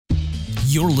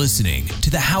You're listening to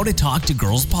the How to Talk to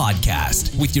Girls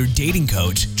podcast with your dating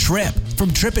coach, Trip, from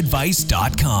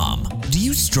tripadvice.com. Do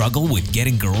you struggle with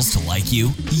getting girls to like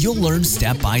you? You'll learn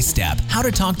step by step how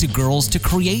to talk to girls to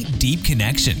create deep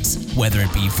connections, whether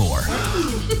it be for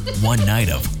one night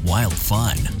of wild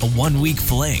fun, a 1-week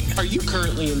fling. Are you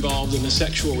currently involved in a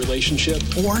sexual relationship?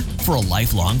 Or for a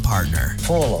lifelong partner.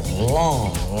 Full of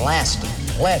long-lasting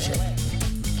pleasure.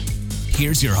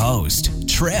 Here's your host,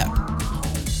 Trip.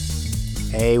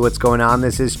 Hey, what's going on?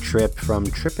 This is Trip from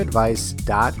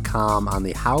tripadvice.com on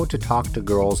the How to Talk to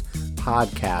Girls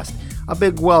podcast. A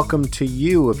big welcome to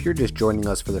you. If you're just joining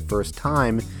us for the first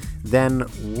time, then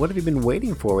what have you been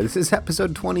waiting for? This is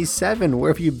episode 27.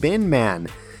 Where have you been, man?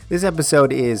 This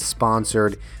episode is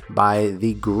sponsored by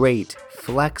the great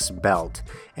Flex Belt,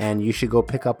 and you should go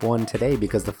pick up one today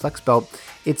because the Flex Belt,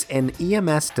 it's an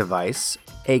EMS device,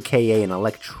 aka an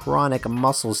electronic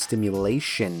muscle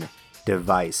stimulation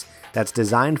device that's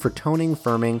designed for toning,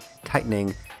 firming,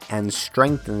 tightening, and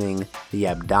strengthening the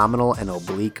abdominal and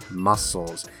oblique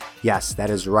muscles. Yes, that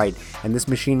is right. And this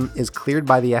machine is cleared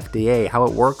by the FDA. How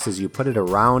it works is you put it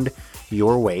around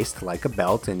your waist like a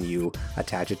belt and you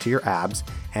attach it to your abs,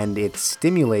 and it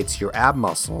stimulates your ab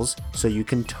muscles so you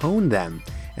can tone them.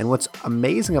 And what's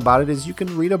amazing about it is you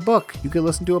can read a book, you can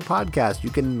listen to a podcast, you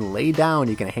can lay down,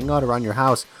 you can hang out around your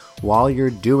house while you're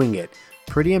doing it.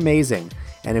 Pretty amazing.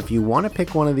 And if you want to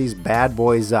pick one of these bad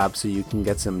boys up so you can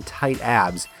get some tight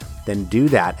abs, then do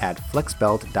that at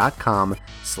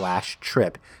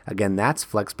flexbelt.com/trip. Again, that's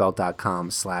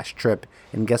flexbelt.com/trip.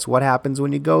 And guess what happens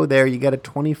when you go there? You get a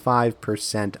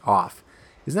 25% off.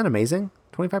 Isn't that amazing?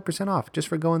 25% off just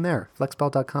for going there,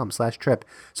 flexbelt.com/trip.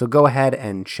 So go ahead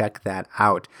and check that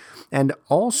out. And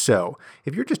also,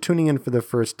 if you're just tuning in for the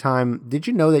first time, did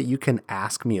you know that you can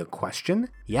ask me a question?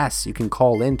 Yes, you can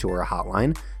call into our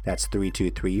hotline. That's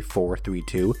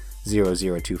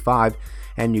 323-432-0025.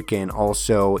 And you can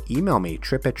also email me,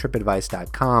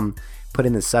 trip@tripadvice.com, put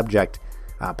in the subject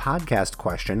podcast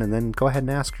question, and then go ahead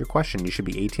and ask your question. You should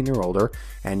be 18 or older,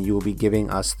 and you will be giving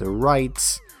us the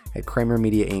rights at Kramer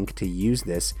Media Inc. to use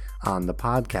this on the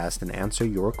podcast and answer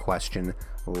your question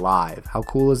live. How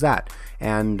cool is that?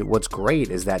 And what's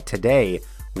great is that today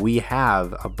we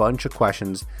have a bunch of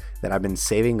questions that I've been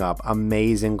saving up,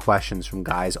 amazing questions from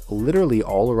guys literally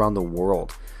all around the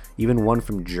world, even one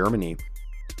from Germany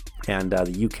and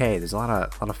the UK. There's a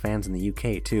lot of fans in the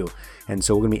UK too. And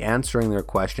so we're going to be answering their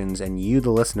questions, and you,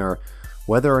 the listener,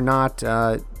 whether or not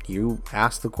you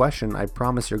ask the question, I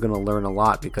promise you're going to learn a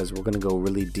lot because we're going to go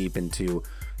really deep into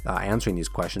answering these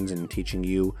questions and teaching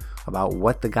you about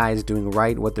what the guy is doing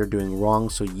right, what they're doing wrong,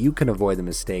 so you can avoid the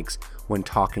mistakes when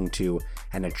talking to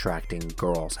and attracting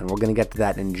girls. And we're going to get to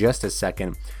that in just a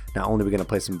second. Not only are we going to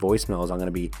play some voicemails, I'm going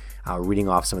to be reading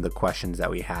off some of the questions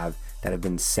that we have that have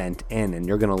been sent in, and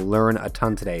you're going to learn a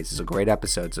ton today. This is a great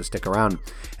episode, so stick around.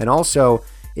 And also,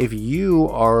 if you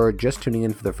are just tuning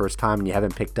in for the first time and you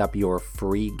haven't picked up your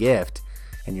free gift,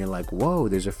 and you're like, whoa,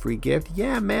 there's a free gift?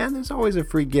 Yeah, man, there's always a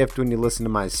free gift when you listen to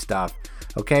my stuff.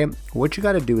 Okay, what you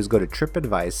got to do is go to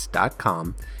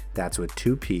tripadvice.com. That's with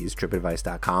 2 P's,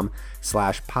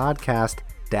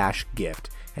 tripadvice.com/podcast-gift.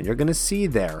 And you're going to see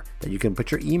there that you can put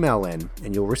your email in,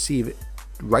 and you'll receive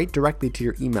right directly to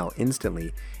your email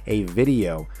instantly a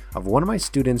video of one of my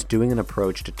students doing an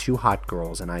approach to 2 hot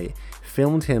girls. And I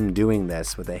filmed him doing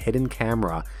this with a hidden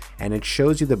camera, and it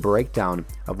shows you the breakdown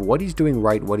of what he's doing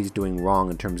right, what he's doing wrong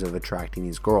in terms of attracting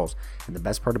these girls. And the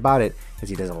best part about it is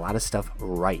he does a lot of stuff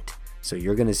right. So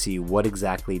you're going to see what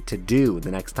exactly to do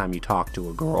the next time you talk to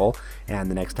a girl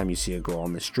and the next time you see a girl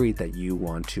on the street that you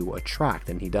want to attract.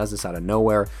 And he does this out of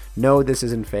nowhere. No, this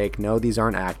isn't fake. No, these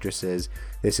aren't actresses.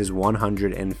 This is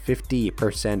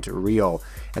 150% real.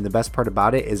 And the best part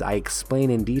about it is I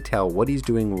explain in detail what he's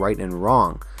doing right and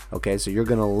wrong. Okay, so you're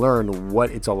going to learn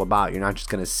what it's all about. You're not just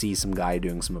going to see some guy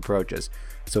doing some approaches.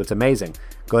 So it's amazing.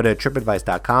 Go to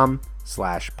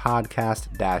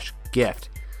tripadvice.com/podcast-gift.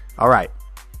 All right.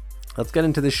 Let's get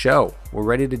into the show. We're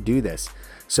ready to do this.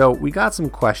 So we got some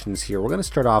questions here. We're going to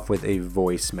start off with a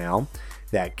voicemail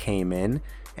that came in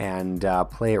and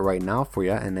play it right now for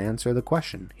you and answer the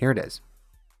question. Here it is.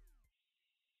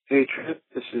 Hey, Trip.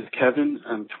 This is Kevin.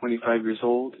 I'm 25 years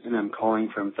old, and I'm calling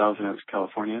from Thousand Oaks,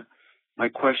 California. My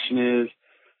question is,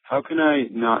 how can I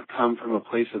not come from a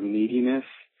place of neediness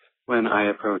when I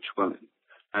approach women?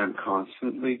 I'm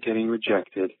constantly getting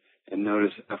rejected and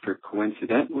notice after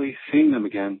coincidentally seeing them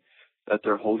again that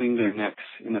they're holding their necks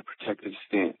in a protective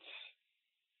stance.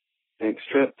 Thanks,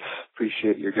 Trip.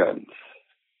 Appreciate your guidance.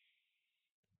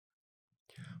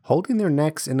 Holding their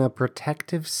necks in a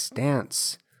protective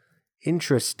stance.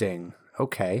 Interesting.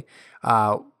 Okay.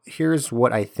 here's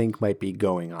what I think might be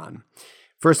going on.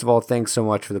 First of all, thanks so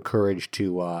much for the courage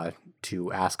to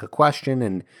ask a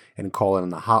question and call in on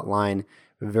the hotline.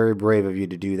 Very brave of you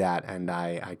to do that, and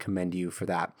I commend you for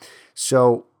that.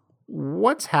 So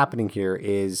what's happening here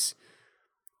is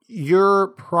you're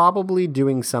probably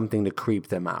doing something to creep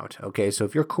them out, okay? So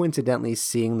if you're coincidentally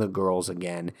seeing the girls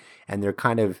again, and they're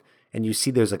kind of, and you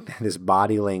see there's like this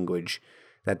body language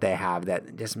that they have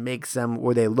that just makes them,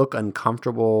 or they look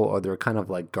uncomfortable, or they're kind of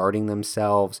like guarding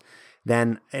themselves,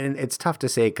 then, and it's tough to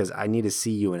say because I need to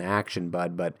see you in action,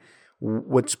 bud, but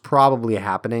what's probably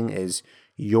happening is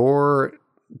you're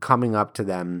coming up to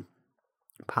them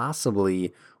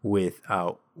possibly with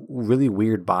really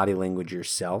weird body language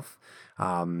yourself.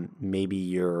 Maybe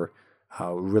you're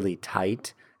really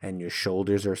tight and your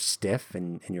shoulders are stiff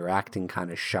and you're acting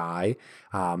kind of shy.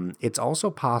 It's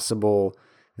also possible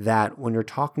that when you're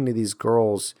talking to these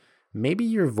girls, maybe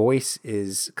your voice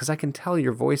is, because I can tell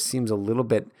your voice seems a little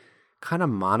bit kind of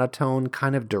monotone,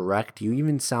 kind of direct. You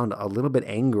even sound a little bit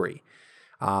angry.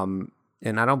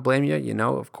 And I don't blame you. You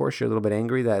know, of course, you're a little bit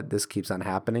angry that this keeps on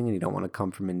happening and you don't want to come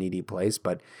from a needy place.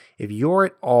 But if you're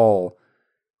at all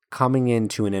coming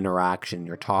into an interaction,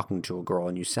 you're talking to a girl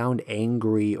and you sound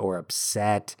angry or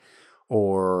upset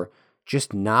or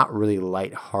just not really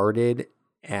lighthearted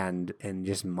and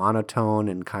just monotone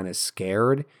and kind of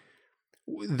scared,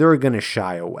 they're going to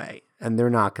shy away and they're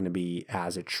not going to be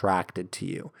as attracted to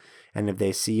you. And if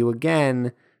they see you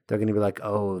again, they're going to be like,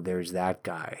 oh, there's that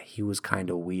guy. He was kind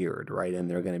of weird, right? And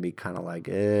they're going to be kind of like,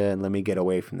 let me get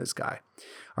away from this guy.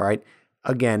 All right.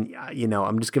 Again, you know,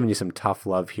 I'm just giving you some tough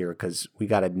love here because we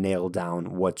got to nail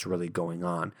down what's really going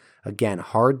on. Again,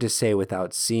 hard to say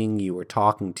without seeing you or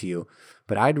talking to you,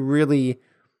 but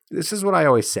this is what I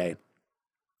always say.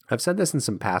 I've said this in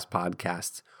some past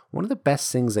podcasts. One of the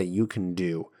best things that you can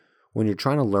do when you're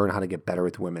trying to learn how to get better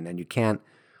with women and you can't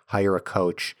hire a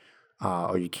coach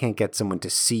or you can't get someone to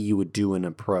see you do an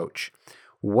approach,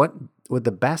 what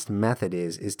the best method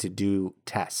is to do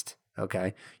test.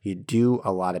 Okay, you do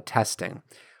a lot of testing.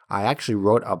 I actually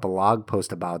wrote a blog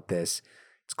post about this.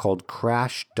 It's called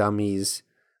Crash Dummies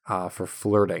for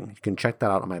Flirting. You can check that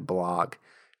out on my blog,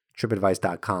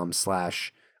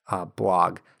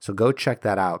 tripadvice.com/blog. So go check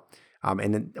that out.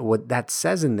 And then what that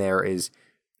says in there is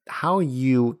how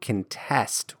you can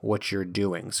test what you're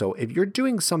doing. So if you're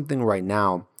doing something right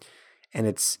now and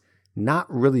it's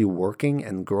not really working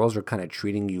and girls are kind of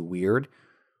treating you weird,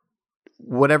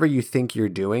 whatever you think you're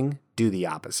doing, do the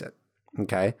opposite,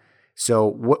 okay?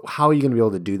 So how are you going to be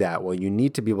able to do that? Well, you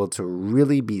need to be able to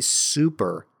really be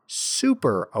super,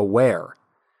 super aware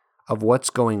of what's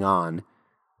going on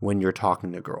when you're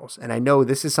talking to girls. And I know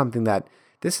this is something that,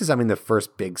 the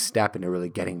first big step into really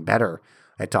getting better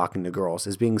at talking to girls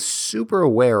is being super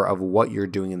aware of what you're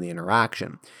doing in the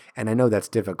interaction. And I know that's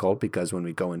difficult because when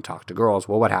we go and talk to girls,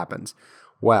 well, what happens?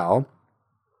 Well,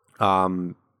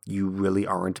 you really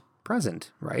aren't present,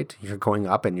 right? You're going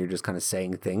up and you're just kind of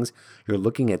saying things. You're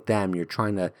looking at them. You're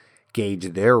trying to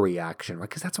gauge their reaction, right?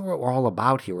 Because that's what we're all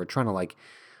about here. We're trying to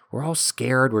we're all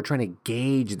scared. We're trying to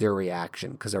gauge their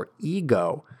reaction because our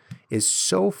ego is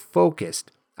so focused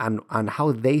on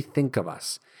how they think of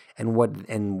us and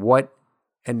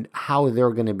how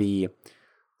they're going to be,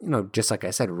 just like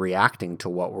I said, reacting to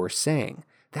what we're saying.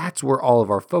 That's where all of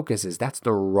our focus is. That's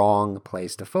the wrong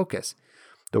place to focus.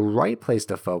 The right place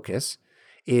to focus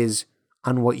is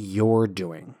on what you're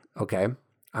doing, okay?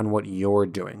 On what you're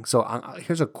doing. So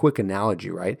here's a quick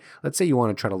analogy, right? Let's say you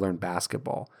want to try to learn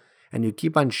basketball and you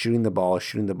keep on shooting the ball,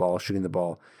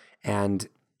 and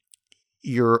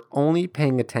you're only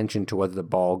paying attention to whether the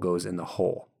ball goes in the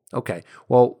hole. Okay,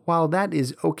 well, while that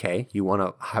is okay, you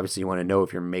want to know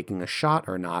if you're making a shot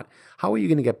or not. How are you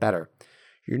going to get better?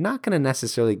 You're not going to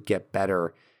necessarily get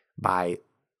better by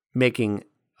making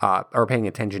or paying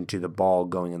attention to the ball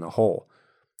going in the hole.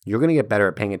 You're going to get better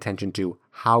at paying attention to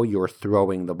how you're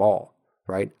throwing the ball,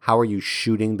 right? How are you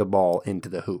shooting the ball into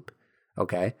the hoop,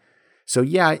 okay? So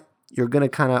yeah, you're going to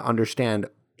kind of understand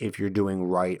if you're doing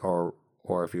right or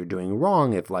if you're doing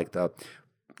wrong, if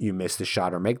you miss the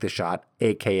shot or make the shot,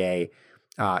 aka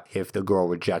if the girl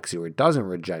rejects you or doesn't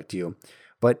reject you.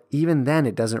 But even then,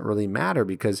 it doesn't really matter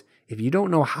because if you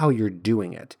don't know how you're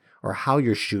doing it or how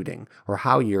you're shooting or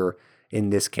how you're,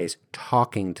 in this case,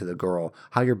 talking to the girl,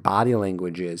 how your body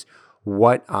language is,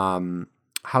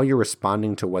 how you're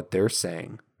responding to what they're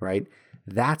saying, right?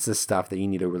 That's the stuff that you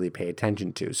need to really pay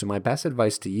attention to. So my best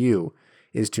advice to you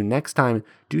is to next time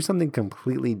do something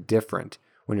completely different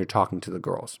when you're talking to the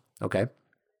girls, okay?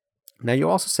 Now, you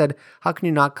also said, how can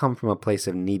you not come from a place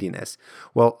of neediness?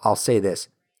 Well, I'll say this.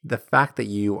 The fact that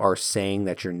you are saying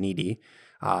that you're needy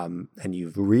and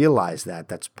you've realized that,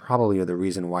 that's probably the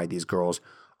reason why these girls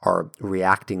are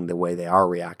reacting the way they are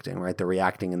reacting, right? They're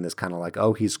reacting in this kind of like,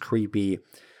 oh, he's creepy.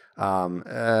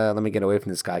 Let me get away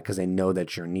from this guy because they know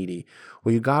that you're needy.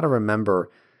 Well, you got to remember,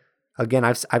 again,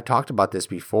 I've talked about this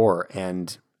before,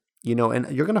 and and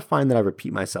you're going to find that I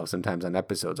repeat myself sometimes on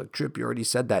episodes like, Trip, you already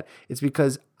said that. It's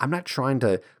because I'm not trying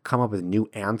to come up with new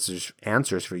answers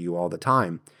for you all the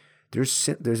time. There's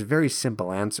very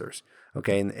simple answers,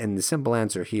 okay? And the simple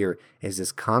answer here is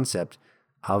this concept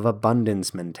of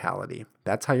abundance mentality.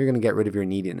 That's how you're going to get rid of your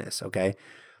neediness, okay?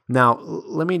 Now,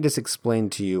 let me just explain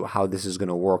to you how this is going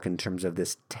to work in terms of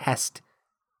this test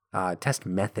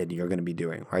method you're going to be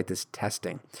doing, right? This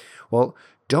testing. Well,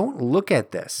 don't look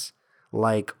at this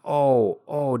like,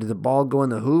 oh, did the ball go in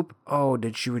the hoop? Oh,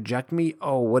 did she reject me?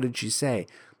 Oh, what did she say?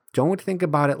 Don't think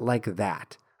about it like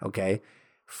that, okay?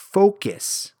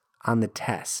 Focus on the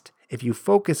test. If you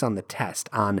focus on the test,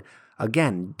 on,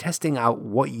 again, testing out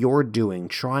what you're doing,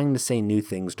 trying to say new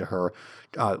things to her,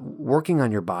 working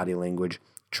on your body language,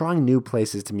 trying new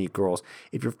places to meet girls,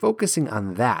 if you're focusing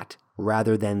on that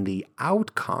rather than the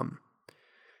outcome,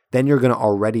 then you're going to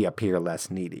already appear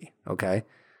less needy, okay?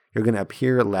 You're going to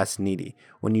appear less needy.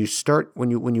 When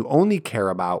you only care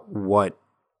about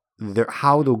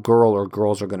how the girl or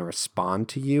girls are going to respond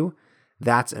to you,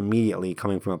 that's immediately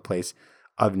coming from a place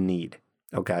of need,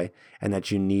 okay? And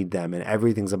that you need them and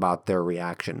everything's about their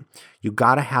reaction. You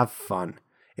got to have fun.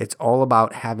 It's all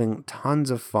about having tons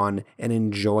of fun and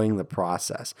enjoying the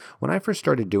process. When I first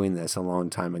started doing this a long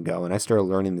time ago and I started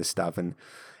learning this stuff and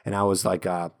I was like,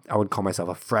 I would call myself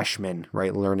a freshman,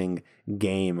 right? Learning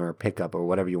game or pickup or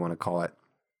whatever you want to call it.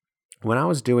 When I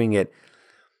was doing it,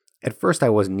 at first I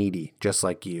was needy, just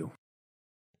like you.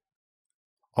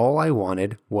 All I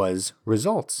wanted was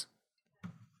results.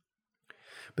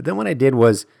 But then what I did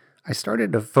was I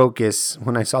started to focus,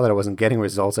 when I saw that I wasn't getting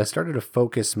results, I started to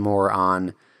focus more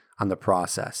on the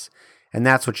process. And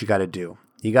that's what you got to do.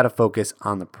 You got to focus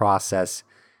on the process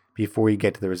before you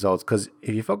get to the results. Because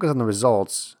if you focus on the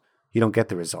results, you don't get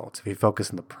the results. If you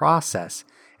focus on the process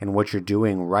and what you're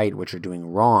doing right, what you're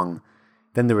doing wrong,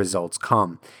 then the results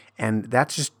come. And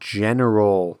that's just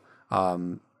general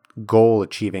goal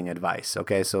achieving advice.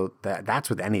 Okay, so that's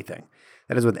with anything.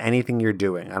 That is with anything you're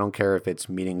doing. I don't care if it's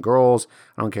meeting girls.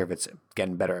 I don't care if it's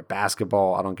getting better at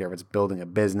basketball. I don't care if it's building a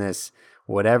business.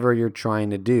 Whatever you're trying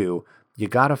to do, you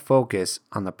got to focus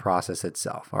on the process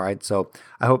itself. All right. So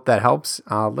I hope that helps.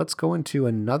 Let's go into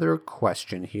another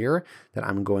question here that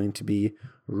I'm going to be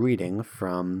reading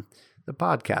from the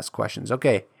podcast questions.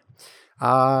 Okay.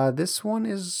 This one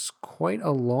is quite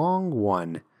a long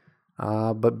one,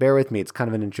 but bear with me. It's kind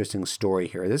of an interesting story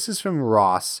here. This is from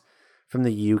Ross from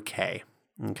the UK.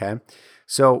 Okay.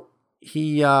 So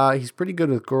he's pretty good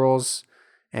with girls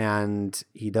and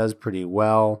he does pretty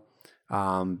well.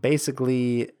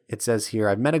 Basically, it says here,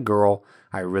 I've met a girl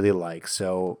I really like,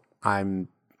 so I'm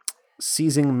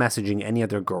ceasing messaging any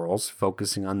other girls,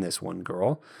 focusing on this one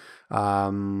girl,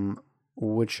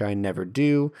 which I never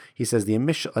do. He says the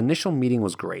initial meeting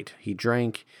was great. He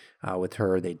drank with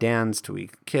her, they danced,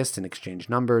 we kissed and exchanged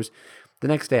numbers. The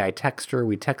next day I text her,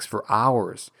 we text for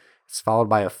hours. It's followed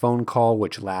by a phone call,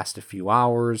 which lasts a few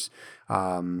hours,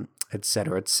 et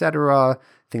cetera, et cetera.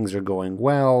 Things are going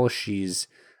well. She's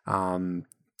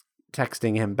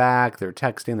texting him back. They're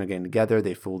texting. They're getting together.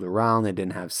 They fooled around. They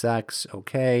didn't have sex.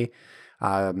 Okay.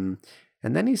 And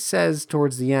then he says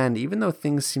towards the end, even though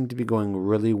things seem to be going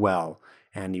really well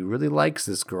and he really likes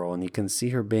this girl and he can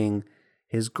see her being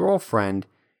his girlfriend,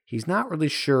 he's not really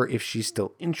sure if she's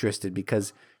still interested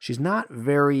because she's not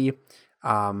very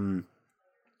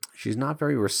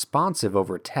responsive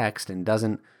over text and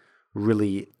doesn't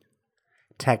really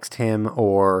text him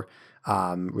or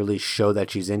really show that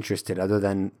she's interested other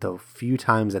than the few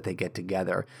times that they get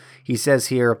together. He says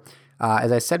here,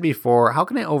 as I said before, how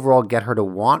can I overall get her to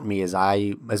want me as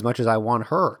much as I want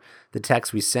her? The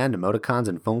texts we send, emoticons,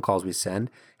 and phone calls we send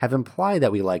have implied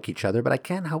that we like each other, but I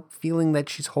can't help feeling that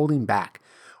she's holding back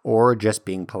or just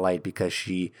being polite because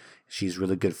she's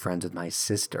really good friends with my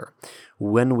sister.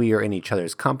 When we are in each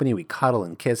other's company, we cuddle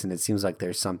and kiss, and it seems like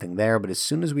there's something there, but as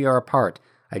soon as we are apart,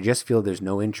 I just feel there's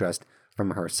no interest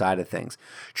from her side of things.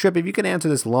 Trip, if you can answer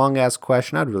this long-ass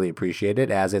question, I'd really appreciate it,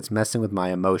 as it's messing with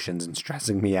my emotions and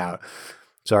stressing me out.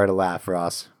 Sorry to laugh,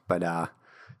 Ross, but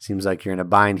seems like you're in a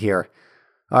bind here.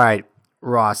 All right,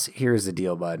 Ross, here's the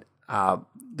deal, bud.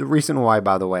 The reason why,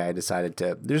 by the way, I decided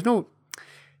to... There's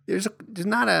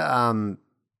not a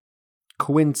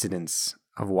coincidence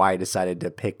of why I decided to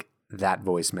pick that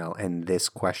voicemail and this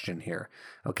question here,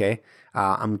 okay?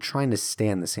 I'm trying to stay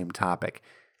on the same topic.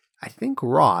 I think,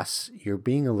 Ross, you're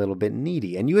being a little bit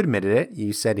needy. And you admitted it.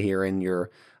 You said here in your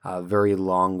very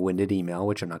long-winded email,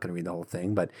 which I'm not going to read the whole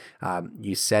thing, but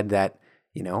you said that,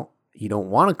 you don't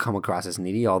want to come across as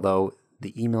needy, although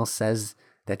the email says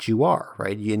that you are,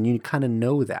 right? And you kind of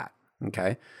know that,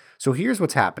 okay? So here's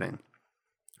what's happening.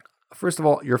 First of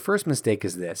all, your first mistake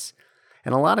is this.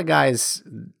 And a lot of guys,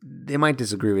 they might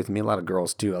disagree with me, a lot of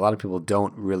girls too. A lot of people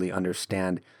don't really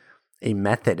understand a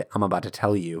method I'm about to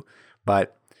tell you.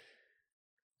 But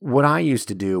what I used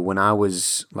to do when I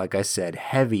was, like I said,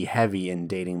 heavy in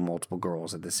dating multiple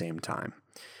girls at the same time.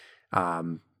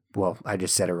 Well, I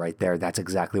just said it right there. That's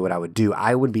exactly what I would do.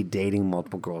 I would be dating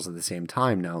multiple girls at the same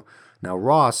time. Now,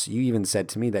 Ross, you even said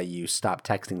to me that you stopped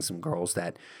texting some girls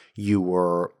that you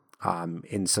were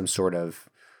in some sort of,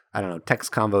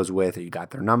 text convos with, or you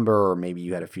got their number, or maybe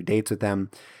you had a few dates with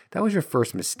them. That was your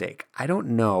first mistake. I don't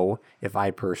know if I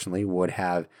personally would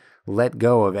have let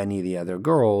go of any of the other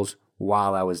girls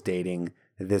while I was dating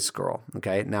this girl.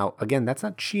 Okay. Now, again, that's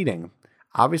not cheating.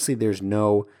 Obviously, there's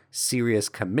no serious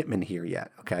commitment here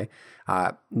yet. Okay.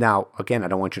 Now, again, I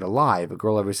don't want you to lie. If a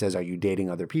girl ever says, "Are you dating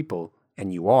other people?"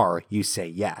 and you are, you say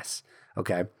yes.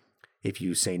 Okay. If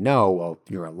you say no, well,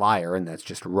 you're a liar, and that's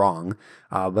just wrong.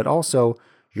 But also,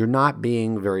 you're not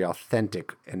being very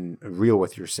authentic and real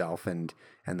with yourself, and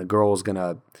the girl's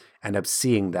gonna end up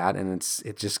seeing that, and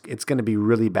it's gonna be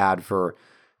really bad for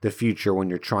the future when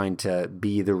you're trying to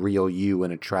be the real you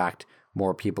and attract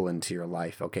more people into your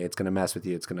life. Okay, it's gonna mess with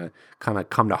you. It's gonna kind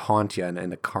of come to haunt you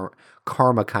in a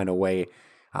karma kind of way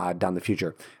down the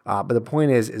future. But the point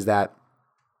is that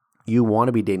you want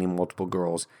to be dating multiple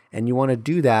girls, and you want to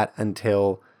do that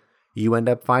until you end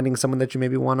up finding someone that you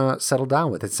maybe want to settle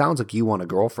down with. It sounds like you want a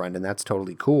girlfriend, and that's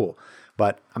totally cool.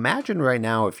 But imagine right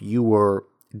now if you were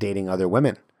dating other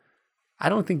women. I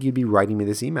don't think you'd be writing me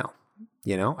this email.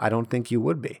 I don't think you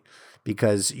would be,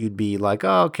 because you'd be like,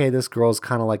 oh, okay, this girl's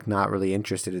kind of like not really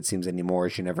interested, it seems, anymore.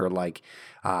 She never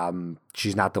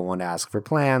she's not the one to ask for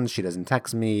plans. She doesn't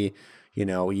text me.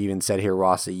 You even said here,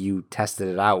 Ross, that you tested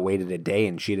it out, waited a day,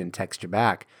 and she didn't text you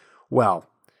back. Well,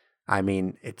 I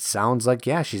mean, it sounds like,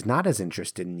 yeah, she's not as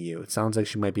interested in you. It sounds like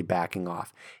she might be backing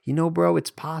off. Bro,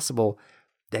 it's possible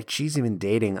that she's even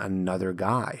dating another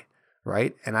guy,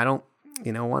 right? And I don't,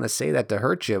 want to say that to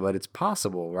hurt you, but it's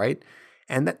possible, right?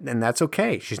 And that's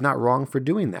okay. She's not wrong for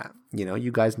doing that.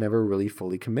 You guys never really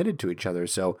fully committed to each other.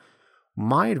 So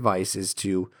my advice is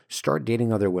to start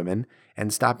dating other women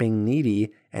and stop being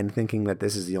needy and thinking that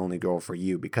this is the only girl for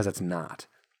you, because it's not.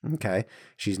 Okay?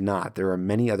 She's not. There are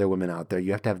many other women out there.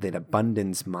 You have to have that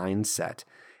abundance mindset.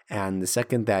 And the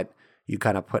second that you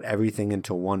kind of put everything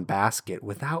into one basket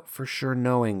without for sure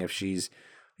knowing if she's,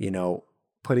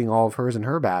 putting all of hers in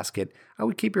her basket, I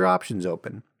would keep your options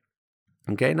open.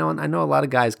 Okay? Now, I know a lot of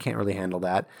guys can't really handle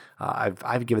that.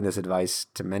 I've given this advice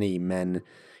to many men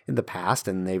in the past,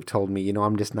 and they've told me,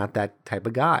 I'm just not that type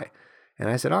of guy. And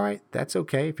I said, all right, that's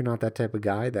okay. If you're not that type of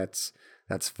guy, that's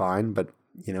fine. But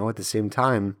at the same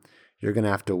time, you're going to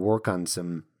have to work on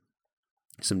some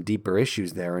deeper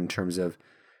issues there in terms of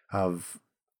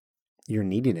your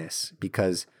neediness,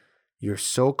 because you're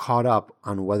so caught up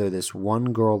on whether this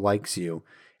one girl likes you,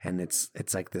 and it's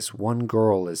like this one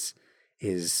girl is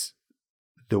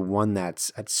the one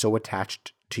that's so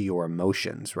attached to your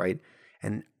emotions, right?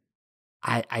 And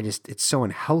I just, it's so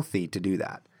unhealthy to do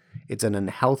that. It's an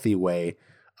unhealthy way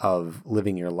of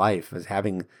living your life, is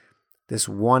having this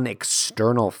one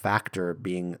external factor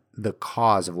being the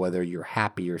cause of whether you're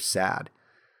happy or sad,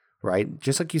 right?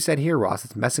 Just like you said here, Ross,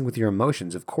 it's messing with your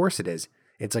emotions. Of course it is.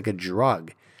 It's like a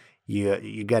drug.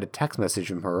 You get a text message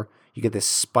from her, you get this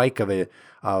spike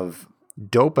of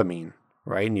dopamine,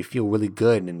 right? And you feel really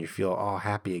good, and you feel all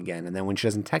happy again. And then when she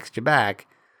doesn't text you back,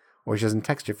 or she doesn't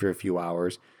text you for a few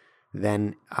hours,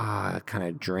 then it kind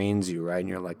of drains you, right? And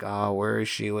you're like, oh, where is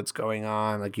she? What's going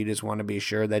on? Like, you just want to be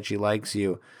sure that she likes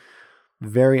you.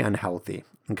 Very unhealthy,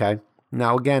 okay?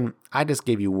 Now, again, I just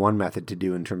gave you one method to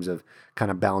do in terms of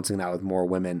kind of balancing it out with more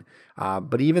women.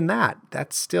 But even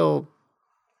that's still,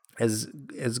 as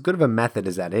good of a method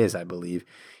as that is, I believe,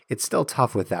 it's still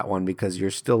tough with that one, because you're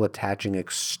still attaching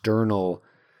external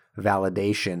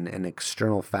validation and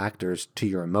external factors to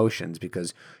your emotions,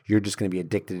 because you're just going to be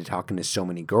addicted to talking to so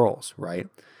many girls, right?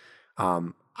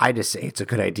 I just say it's a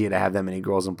good idea to have that many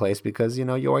girls in place, because, you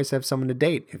always have someone to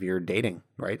date if you're dating,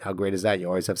 right? How great is that? You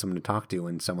always have someone to talk to,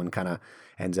 and someone kind of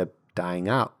ends up dying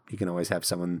out. You can always have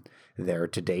someone there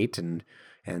to date and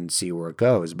see where it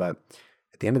goes. But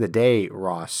at the end of the day,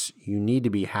 Ross, you need to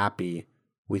be happy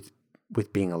with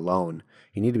being alone.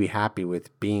 You need to be happy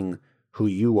with being who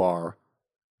you are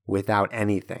without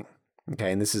anything.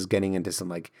 Okay. And this is getting into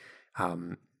some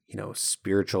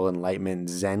spiritual enlightenment,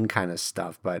 Zen kind of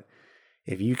stuff. But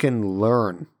if you can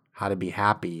learn how to be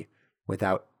happy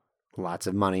without lots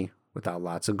of money, without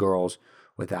lots of girls,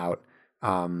 without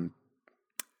an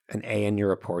A in your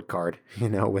report card,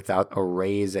 without a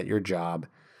raise at your job,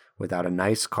 without a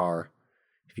nice car,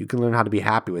 if you can learn how to be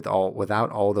happy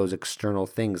without all those external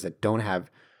things that don't have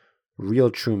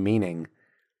real true meaning,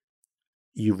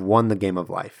 you've won the game of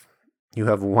life. You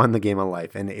have won the game of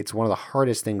life. And it's one of the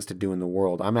hardest things to do in the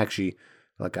world. I'm actually,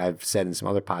 like I've said in some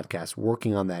other podcasts,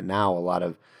 working on that now. A lot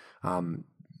of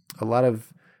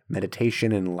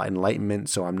meditation and enlightenment,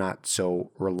 so I'm not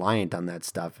so reliant on that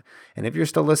stuff. And if you're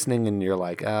still listening and you're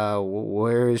like,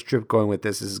 where is Trip going with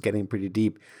this? This is getting pretty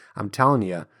deep. I'm telling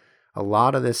you, a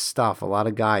lot of this stuff, a lot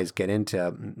of guys get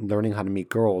into learning how to meet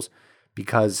girls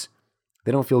because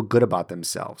they don't feel good about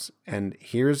themselves. And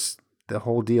here's the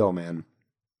whole deal, man.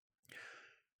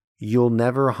 You'll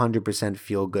never 100%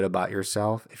 feel good about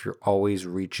yourself if you're always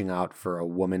reaching out for a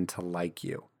woman to like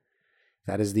you.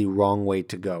 That is the wrong way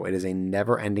to go. It is a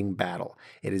never-ending battle.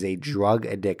 It is a drug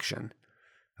addiction.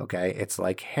 Okay? It's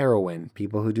like heroin.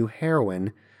 People who do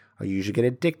heroin usually get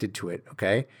addicted to it,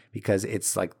 okay? Because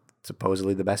it's like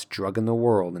supposedly the best drug in the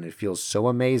world and it feels so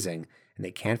amazing and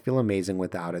they can't feel amazing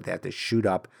without it. They have to shoot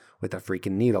up with a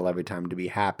freaking needle every time to be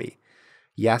happy.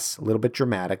 Yes, a little bit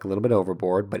dramatic, a little bit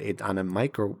overboard, but on a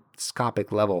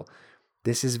microscopic level,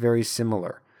 this is very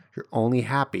similar. You're only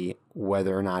happy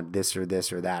whether or not this or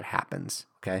that happens,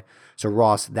 okay? So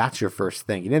Ross, that's your first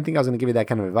thing. You didn't think I was going to give you that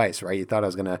kind of advice, right? You thought I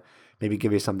was going to maybe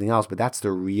give you something else, but that's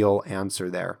the real answer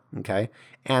there, okay?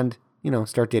 And,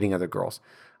 start dating other girls.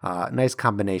 Nice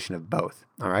combination of both,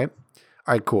 all right?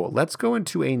 All right, cool. Let's go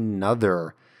into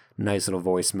another nice little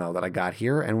voicemail that I got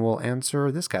here, and we'll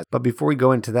answer this guy. But before we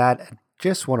go into that,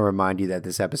 just want to remind you that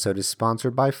this episode is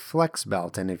sponsored by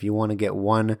FlexBelt, and if you want to get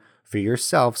one for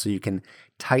yourself so you can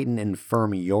tighten and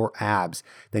firm your abs,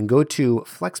 then go to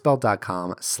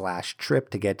flexbelt.com/trip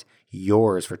to get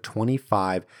yours for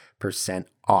 25%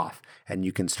 off, and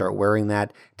you can start wearing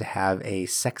that to have a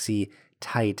sexy,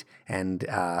 tight, and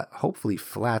hopefully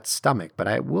flat stomach. But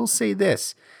I will say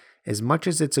this. As much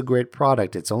as it's a great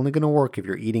product, it's only going to work if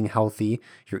you're eating healthy,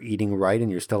 you're eating right, and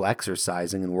you're still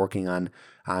exercising and working on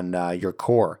your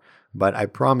core. But I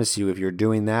promise you, if you're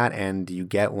doing that and you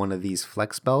get one of these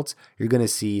flex belts, you're going to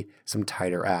see some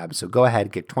tighter abs. So go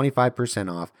ahead, get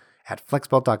 25% off at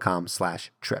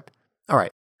flexbelt.com/trip. All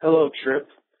right. Hello, Trip.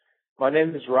 My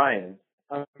name is Ryan.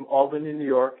 I'm from Albany, New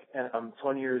York, and I'm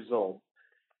 20 years old.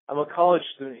 I'm a college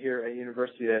student here at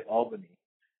University at Albany,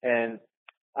 and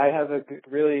I have a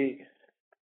really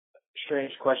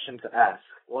strange question to ask.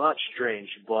 Well, not strange,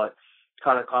 but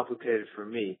kind of complicated for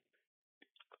me.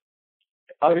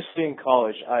 Obviously, in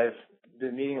college, I've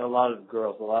been meeting a lot of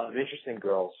girls, a lot of interesting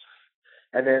girls.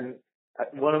 And then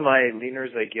one of my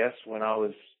leaners, I guess, when I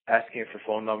was asking for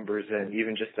phone numbers and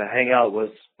even just to hang out was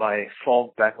my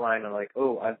fallback line of like,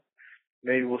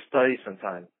 maybe we'll study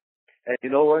sometime. And you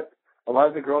know what? A lot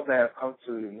of the girls that have come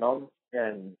to know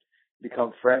and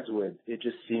become friends with, it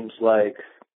just seems like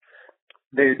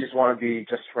they just want to be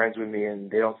just friends with me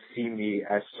and they don't see me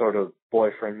as sort of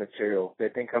boyfriend material. They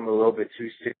think I'm a little bit too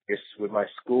serious with my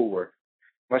schoolwork.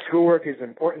 My schoolwork is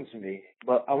important to me,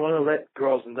 but I want to let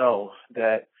girls know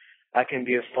that I can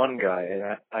be a fun guy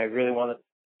and I really want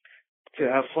to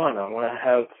have fun. I want to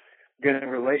have good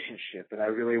relationship and I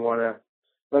really want to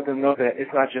let them know that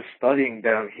it's not just studying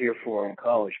that I'm here for in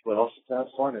college, but also to have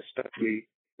fun, especially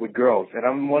with girls. And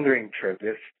I'm wondering, Trip,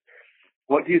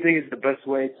 what do you think is the best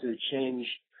way to change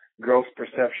girls'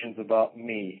 perceptions about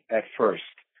me at first?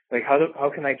 Like, how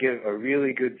can I give a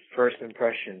really good first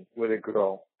impression with a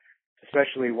girl,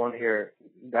 especially one here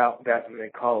that I'm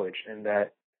in college and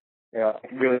that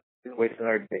really wasting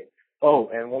our day? Oh,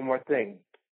 and one more thing.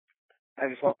 I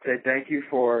just want to say thank you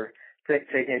for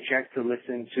taking a chance to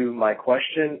listen to my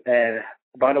question. And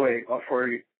by the way, for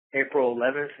April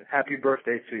 11th, happy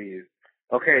birthday to you.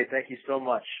 Okay, thank you so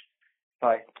much.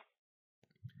 Bye.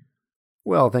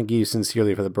 Well, thank you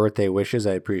sincerely for the birthday wishes.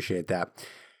 I appreciate that.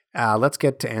 Let's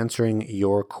get to answering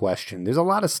your question. There's a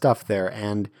lot of stuff there,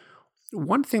 and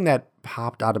one thing that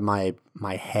popped out of my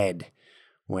head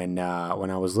when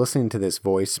I was listening to this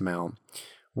voicemail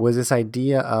was this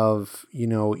idea of,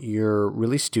 you're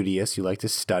really studious, you like to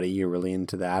study, you're really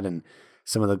into that, and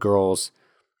some of the girls,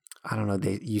 I don't know,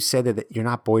 you said that you're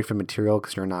not boyfriend material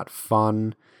because you're not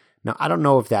fun. Now, I don't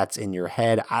know if that's in your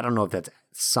head. I don't know if that's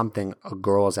something a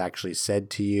girl has actually said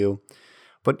to you.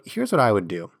 But here's what I would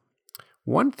do.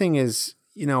 One thing is,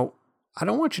 I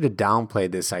don't want you to downplay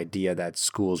this idea that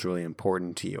school is really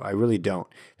important to you. I really don't.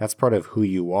 That's part of who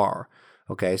you are.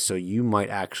 Okay, so you might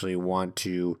actually want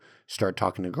to start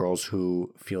talking to girls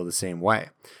who feel the same way.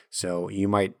 So you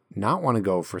might not want to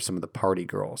go for some of the party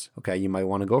girls. Okay, you might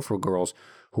want to go for girls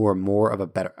who are more of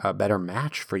a better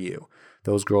match for you.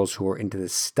 Those girls who are into the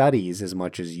studies as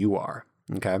much as you are.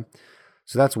 Okay,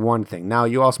 so that's one thing. Now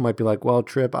you also might be like, well,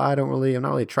 Trip, I'm not really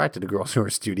attracted to girls who are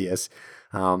studious.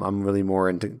 I'm really more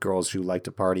into girls who like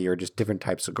to party or just different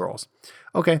types of girls.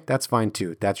 Okay, that's fine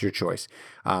too. That's your choice.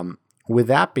 With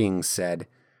that being said,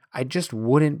 I just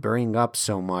wouldn't bring up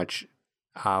so much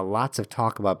lots of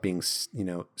talk about being,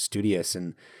 studious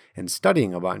and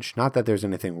studying a bunch. Not that there's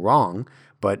anything wrong,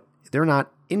 but they're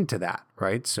not into that,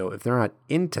 right? So if they're not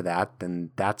into that,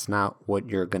 then that's not what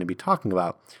you're going to be talking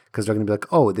about, because they're going to be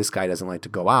like, oh, this guy doesn't like to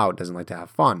go out, doesn't like to have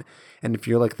fun. And if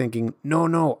you're like thinking,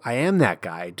 no, I am that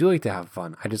guy. I do like to have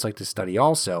fun. I just like to study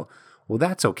also. Well,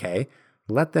 that's okay.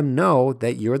 Let them know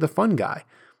that you're the fun guy.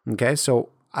 Okay, so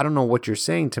I don't know what you're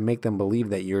saying to make them believe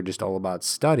that you're just all about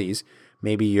studies.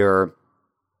 Maybe you're,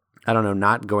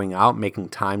 not going out, making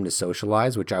time to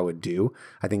socialize, which I would do.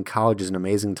 I think college is an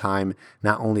amazing time,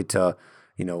 not only to,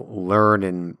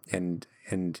 learn and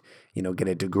get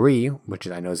a degree, which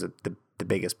I know is the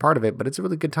biggest part of it, but it's a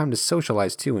really good time to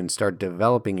socialize too and start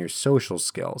developing your social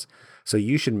skills. So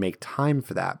you should make time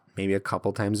for that, maybe a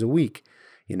couple times a week.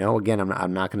 Again,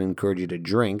 I'm not going to encourage you to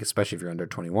drink, especially if you're under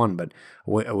 21, but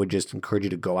I would just encourage you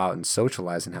to go out and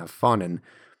socialize and have fun. And,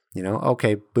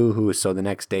 okay, boo-hoo, so the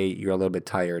next day you're a little bit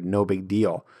tired, no big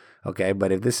deal. Okay,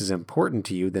 but if this is important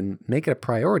to you, then make it a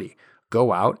priority.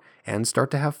 Go out and start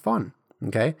to have fun.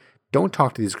 Okay, don't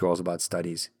talk to these girls about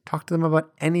studies. Talk to them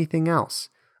about anything else.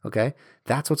 Okay,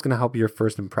 that's what's going to help your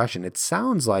first impression. It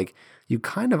sounds like you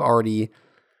kind of already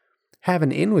have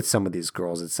an in with some of these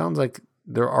girls. It sounds like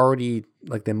they're already,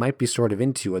 like they might be sort of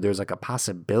into, or there's like a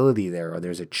possibility there, or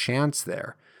there's a chance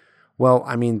there. Well,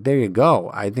 there you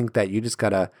go. I think that you just got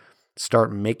to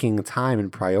start making time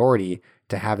and priority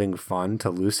to having fun, to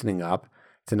loosening up,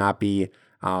 to not be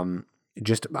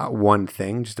just about one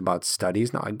thing, just about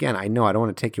studies. Now, again, I know I don't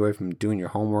want to take you away from doing your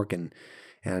homework and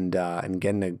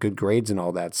getting the good grades and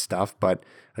all that stuff. But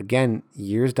again,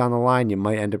 years down the line, you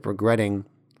might end up regretting,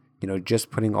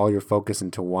 just putting all your focus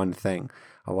into one thing.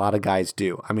 A lot of guys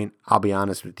do. I'll be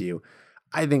honest with you.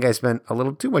 I think I spent a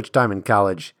little too much time in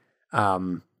college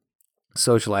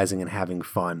socializing and having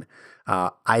fun.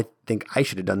 I think I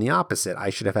should have done the opposite. I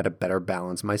should have had a better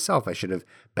balance myself. I should have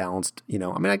balanced,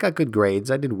 I got good grades.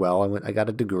 I did well. I got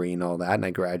a degree and all that, and I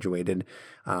graduated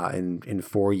in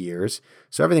 4 years.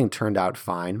 So everything turned out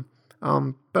fine.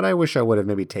 But I wish I would have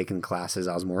maybe taken classes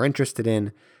I was more interested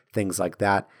in, things like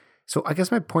that. So I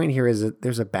guess my point here is that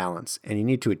there's a balance, and you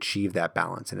need to achieve that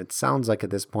balance. And it sounds like at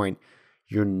this point,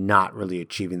 you're not really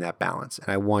achieving that balance. And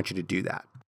I want you to do that.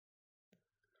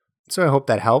 So I hope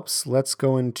that helps. Let's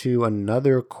go into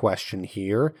another question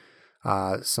here.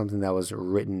 Something that was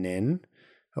written in.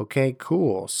 Okay,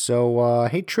 cool. So,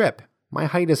 hey, Trip, my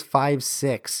height is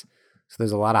 5'6". So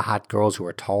there's a lot of hot girls who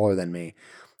are taller than me.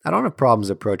 I don't have problems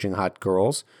approaching hot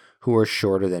girls who are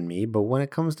shorter than me, but when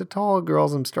it comes to taller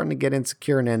girls, I'm starting to get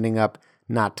insecure and ending up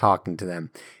not talking to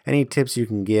them. Any tips you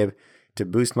can give to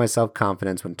boost my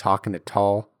self-confidence when talking to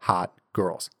tall, hot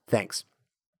girls? Thanks.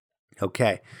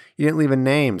 Okay, you didn't leave a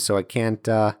name, so I can't,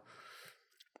 call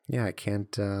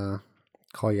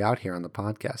you out here on the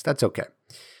podcast. That's okay.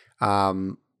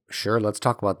 Sure, let's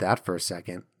talk about that for a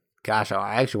second. Gosh,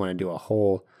 I actually want to do a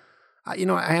whole, I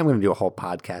am going to do a whole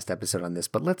podcast episode on this,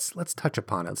 but let's touch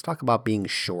upon it. Let's talk about being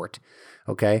short,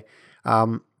 okay?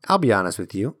 I'll be honest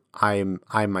with you. I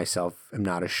myself am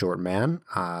not a short man.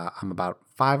 I'm about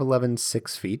 5'11",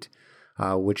 6 feet,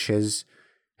 which has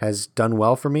done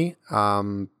well for me.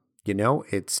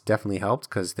 It's definitely helped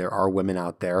because there are women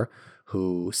out there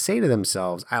who say to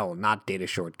themselves, I will not date a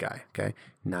short guy, okay?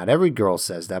 Not every girl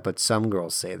says that, but some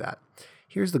girls say that.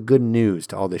 Here's the good news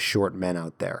to all the short men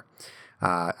out there.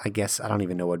 I guess I don't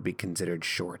even know what would be considered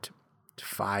short.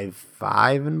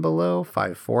 5'5" and below,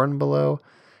 5'4" and below.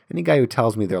 Any guy who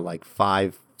tells me they're like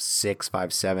 5'6",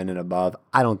 5'7" and above,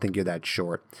 I don't think you're that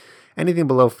short. Anything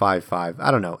below 5'5",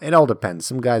 I don't know. It all depends.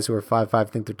 Some guys who are 5'5"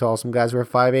 think they're tall. Some guys who are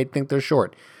 5'8" think they're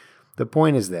short. The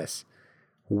point is this.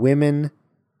 Women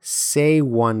say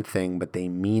one thing, but they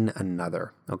mean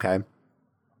another, okay?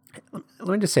 Let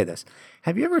me just say this.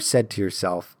 Have you ever said to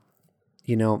yourself,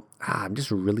 I'm just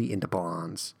really into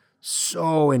blondes.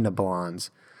 So into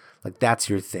blondes. Like, that's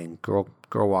your thing. Girl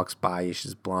walks by,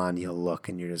 she's blonde, you look,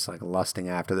 and you're just like lusting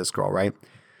after this girl, right?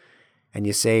 And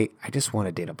you say, I just want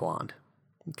to date a blonde,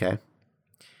 okay?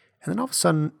 And then all of a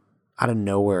sudden, out of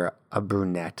nowhere, a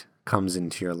brunette comes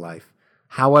into your life.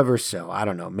 However so, I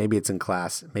don't know. Maybe it's in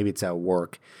class. Maybe it's at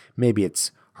work. Maybe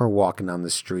it's her walking down the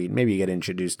street. Maybe you get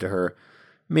introduced to her.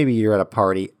 Maybe you're at a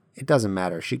party. It doesn't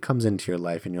matter. She comes into your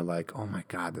life and you're like, oh my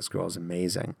God, this girl is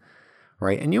amazing,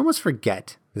 right? And you almost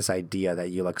forget this idea that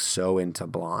you're like so into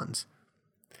blondes.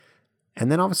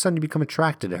 And then all of a sudden you become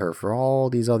attracted to her for all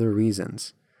these other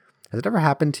reasons. Has it ever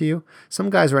happened to you? Some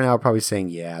guys right now are probably saying,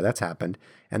 yeah, that's happened.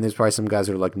 And there's probably some guys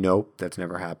that are like, nope, that's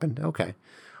never happened. Okay.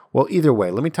 Well, either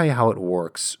way, let me tell you how it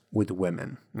works with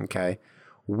women, okay?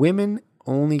 Women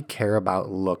only care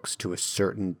about looks to a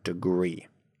certain degree,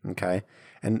 okay?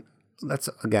 And that's,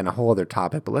 again, a whole other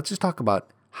topic, but let's just talk about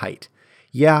height.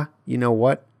 Yeah, you know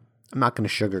what? I'm not going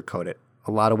to sugarcoat it.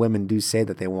 A lot of women do say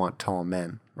that they want tall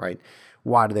men, right?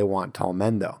 Why do they want tall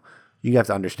men, though? You have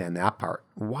to understand that part.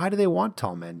 Why do they want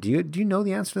tall men? Do you know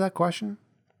the answer to that question?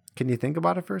 Can you think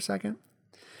about it for a second?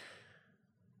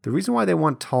 The reason why they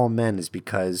want tall men is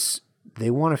because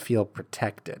they want to feel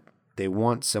protected. They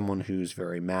want someone who's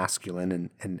very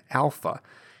masculine and alpha.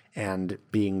 And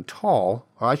being tall,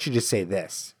 or I should just say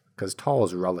this, because tall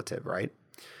is relative, right?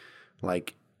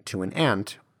 Like to an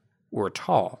ant, we're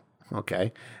tall,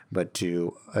 okay? But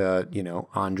to,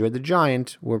 Andre the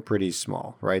Giant, we're pretty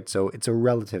small, right? So it's a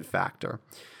relative factor.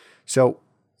 So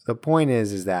the point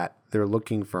is that they're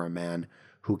looking for a man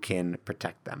who can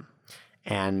protect them.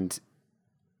 And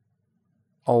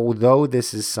although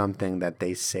this is something that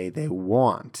they say they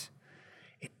want,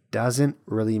 it doesn't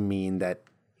really mean that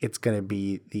it's going to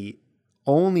be the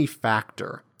only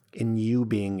factor in you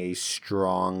being a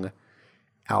strong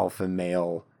alpha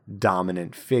male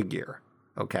dominant figure,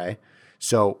 okay?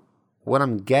 So what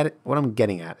I'm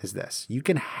getting at is this. You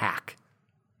can hack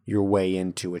your way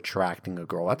into attracting a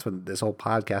girl. That's what this whole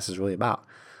podcast is really about.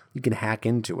 You can hack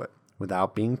into it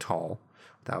without being tall,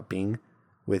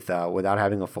 without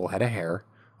having a full head of hair,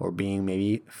 or being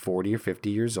maybe 40 or 50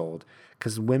 years old,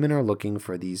 because women are looking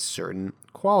for these certain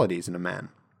qualities in a man.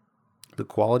 The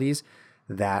qualities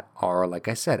that are, like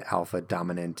I said, alpha,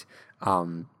 dominant,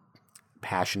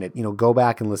 passionate. Go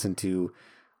back and listen to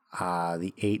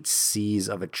the 8 C's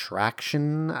of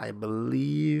attraction. I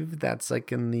believe that's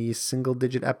like in the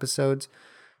single-digit episodes,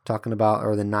 talking about,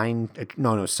 or the 9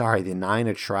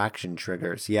 attraction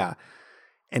triggers. Yeah.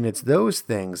 And it's those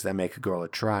things that make a girl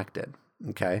attracted.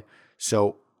 Okay.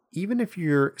 So even if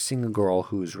you're seeing a girl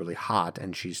who's really hot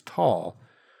and she's tall,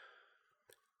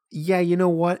 yeah, you know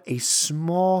what? A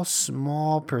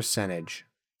small percentage,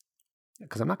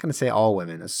 because I'm not going to say all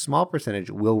women, a small percentage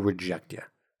will reject you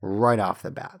right off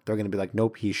the bat. They're going to be like,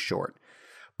 nope, he's short.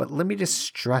 But let me just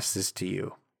stress this to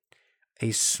you.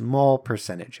 A small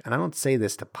percentage, and I don't say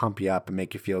this to pump you up and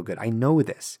make you feel good. I know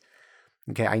this.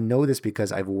 Okay, I know this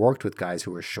because I've worked with guys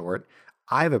who are short.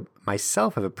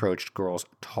 Myself have approached girls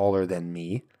taller than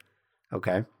me.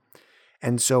 Okay.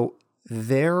 And so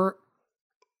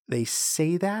they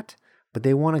say that, but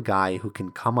they want a guy who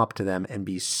can come up to them and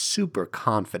be super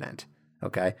confident.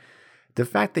 Okay. The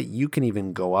fact that you can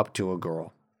even go up to a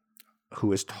girl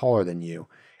who is taller than you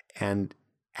and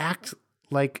act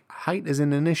like height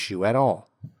isn't an issue at all,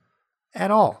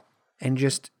 and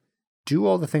just do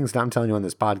all the things that I'm telling you on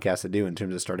this podcast to do in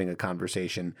terms of starting a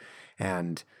conversation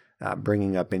and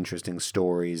bringing up interesting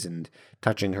stories and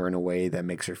touching her in a way that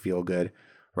makes her feel good,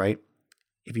 right?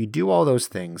 If you do all those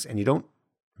things and you don't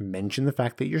mention the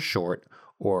fact that you're short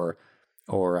or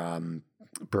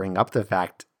bring up the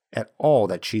fact at all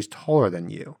that she's taller than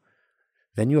you,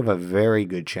 then you have a very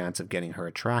good chance of getting her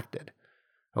attracted.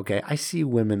 Okay, I see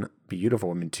women, beautiful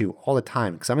women too, all the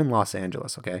time because I'm in Los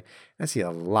Angeles, okay? I see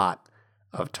a lot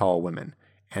of tall women.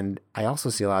 And I also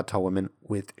see a lot of tall women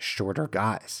with shorter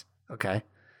guys, okay?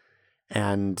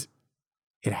 And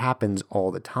it happens all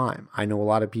the time. I know a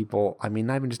lot of people, I mean,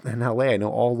 not even just in LA, I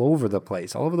know all over the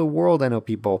place, all over the world, I know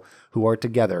people who are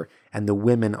together and the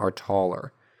women are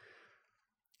taller.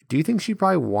 Do you think she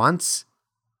probably wants,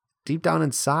 deep down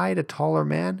inside, a taller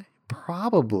man?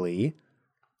 Probably.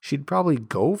 She'd probably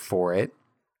go for it.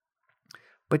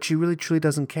 But she really truly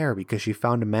doesn't care because she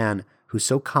found a man who's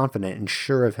so confident and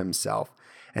sure of himself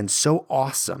and so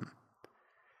awesome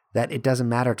that it doesn't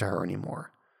matter to her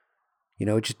anymore.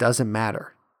 It just doesn't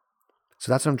matter.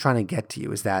 So that's what I'm trying to get to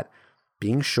you, is that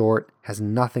being short has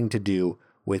nothing to do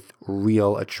with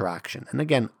real attraction. And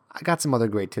again, I got some other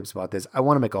great tips about this. I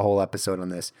want to make a whole episode on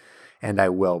this, and I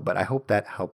will, but I hope that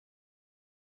helped.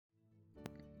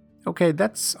 Okay,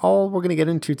 that's all we're going to get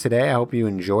into today. I hope you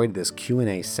enjoyed this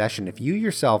Q&A session. If you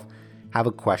yourself have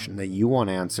a question that you want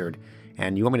answered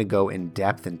and you want me to go in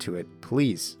depth into it,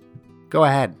 please go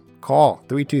ahead. Call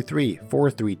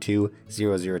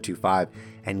 323-432-0025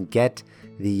 and get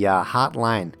the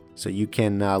hotline So you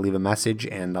can leave a message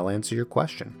and I'll answer your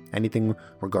question. Anything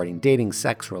regarding dating,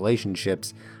 sex,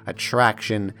 relationships,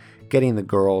 attraction, getting the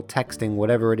girl, texting,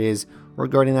 whatever it is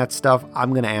regarding that stuff,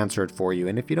 I'm going to answer it for you.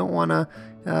 And if you don't want to,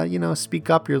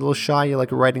 speak up, you're a little shy, you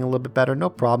like writing a little bit better,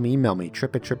 no problem. Email me,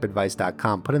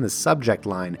 trip@tripadvice.com. Put in the subject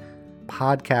line,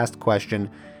 podcast question,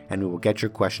 and we will get your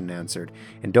question answered.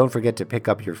 And don't forget to pick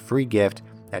up your free gift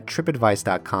at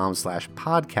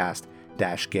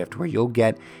tripadvice.com/podcast-gift, where you'll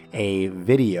get a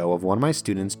video of one of my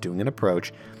students doing an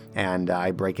approach, and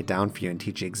I break it down for you and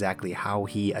teach you exactly how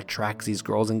he attracts these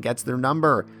girls and gets their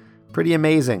number. Pretty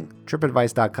amazing.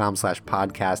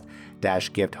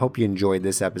 tripadvice.com/podcast-gift. Hope you enjoyed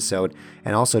this episode.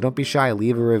 And also, don't be shy.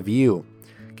 Leave a review.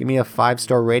 Give me a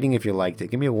 5-star rating if you liked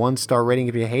it. Give me a 1-star rating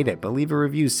if you hate it. But leave a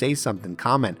review. Say something.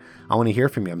 Comment. I want to hear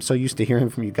from you. I'm so used to hearing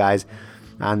from you guys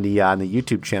on the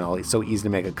YouTube channel. It's so easy to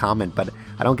make a comment, but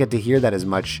I don't get to hear that as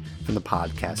much from the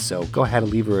podcast. So go ahead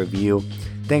and leave a review.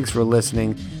 Thanks for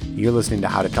listening. You're listening to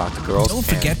How to Talk to Girls. Don't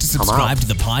forget to subscribe to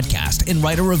the podcast and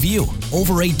write a review.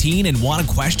 Over 18 and want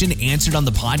a question answered on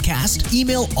the podcast?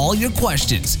 Email all your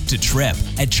questions to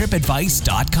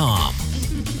trip@tripadvice.com.